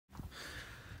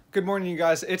Good morning, you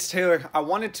guys. It's Taylor. I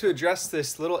wanted to address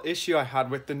this little issue I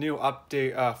had with the new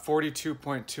update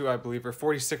 42.2, I believe, or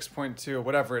 46.2, or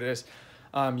whatever it is.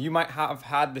 You might have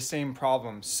had the same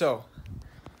problem. So,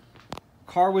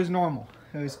 car was normal.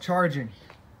 It was charging.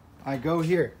 I go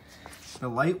here. The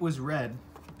light was red,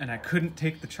 and I couldn't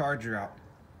take the charger out.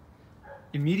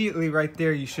 Immediately right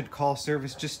there, you should call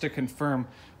service just to confirm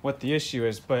what the issue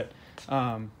is. But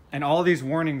and all these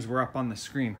warnings were up on the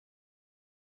screen.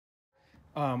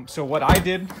 So what I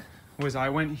did was I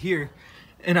went here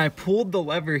and I pulled the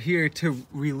lever here to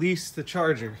release the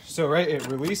charger. So right, it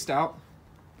released out,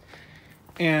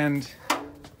 and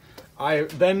I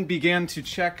then began to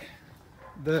check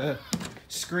the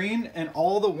screen, and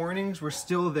all the warnings were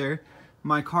still there.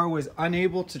 My car was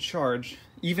unable to charge.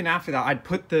 Even after that, I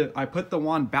put the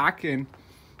wand back in.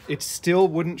 It still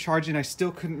wouldn't charge, and I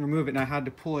still couldn't remove it, and I had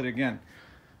to pull it again.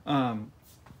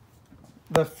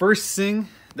 The first thing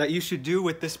that you should do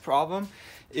with this problem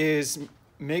is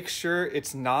make sure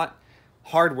it's not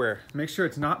hardware. Make sure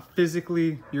it's not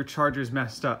physically your charger's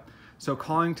messed up. So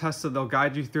calling Tesla, they'll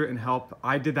guide you through it and help.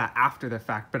 I did that after the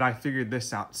fact, but I figured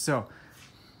this out. So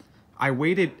I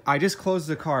just closed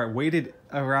the car, waited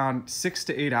around 6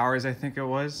 to 8 hours, I think it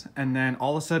was. And then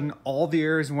all of a sudden, all the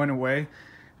errors went away.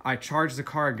 I charged the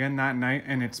car again that night,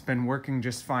 and it's been working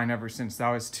just fine ever since.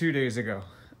 That was 2 days ago.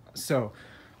 So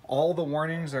all the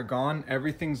warnings are gone.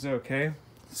 Everything's okay.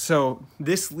 So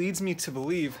this leads me to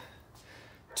believe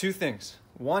two things.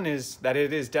 One is that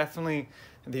it is definitely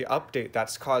the update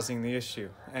that's causing the issue.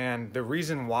 And the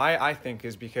reason why, I think,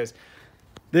 is because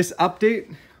this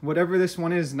update, whatever this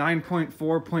one is,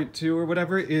 9.4.2 or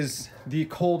whatever, is the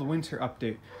cold winter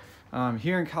update.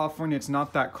 Here in California, it's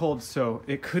not that cold, so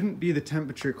it couldn't be the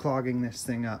temperature clogging this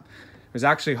thing up. It was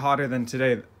actually hotter than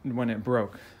today when it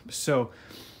broke. So,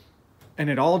 and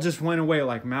it all just went away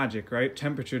like magic, right?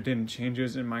 Temperature didn't change. It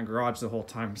was in my garage the whole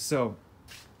time. So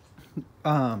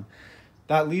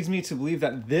that leads me to believe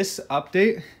that this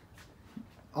update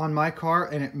on my car,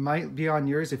 and it might be on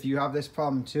yours if you have this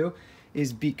problem too,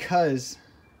 is because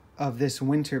of this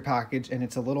winter package, and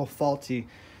it's a little faulty.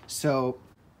 So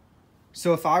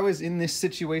if I was in this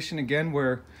situation again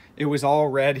where it was all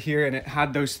red here and it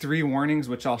had those 3 warnings,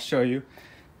 which I'll show you,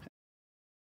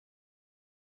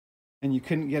 and you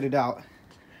couldn't get it out,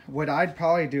 what I'd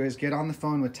probably do is get on the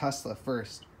phone with Tesla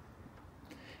first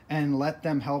and let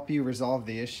them help you resolve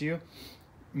the issue,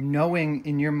 knowing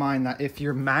in your mind that if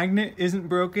your magnet isn't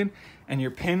broken and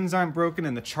your pins aren't broken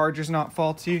and the charger's not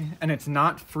faulty and it's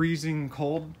not freezing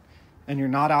cold and you're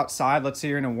not outside, let's say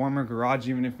you're in a warmer garage,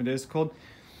 even if it is cold,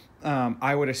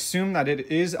 I would assume that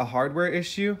it is a hardware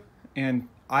issue, and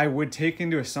I would take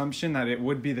into assumption that it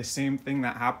would be the same thing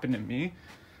that happened to me.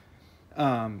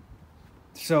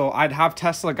 So I'd have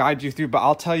Tesla guide you through, but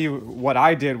I'll tell you what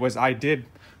I did was I did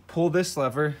pull this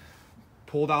lever,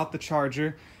 pulled out the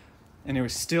charger, and it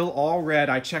was still all red.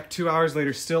 I checked 2 hours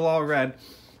later, still all red.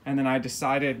 And then I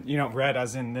decided, red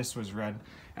as in this was red.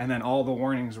 And then all the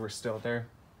warnings were still there.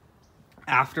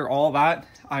 After all that,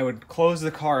 I would close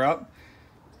the car up,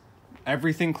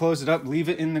 everything, close it up, leave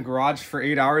it in the garage for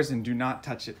 8 hours and do not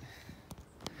touch it.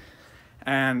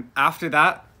 And after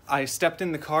that, I stepped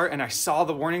in the car and I saw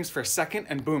the warnings for a second,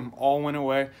 and boom, all went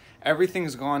away.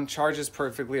 Everything's gone, charges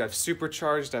perfectly. I've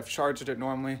supercharged, I've charged it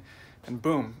normally, and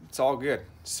boom, it's all good.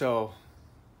 So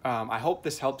I hope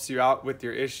this helps you out with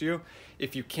your issue.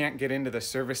 If you can't get into the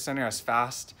service center as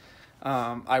fast,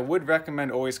 I would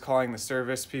recommend always calling the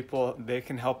service people. They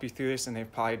can help you through this, and they've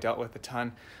probably dealt with a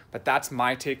ton. But that's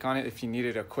my take on it if you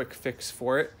needed a quick fix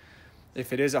for it.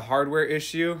 If it is a hardware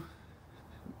issue,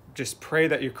 just pray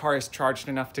that your car is charged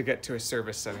enough to get to a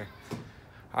service center.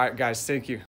 All right, guys, thank you.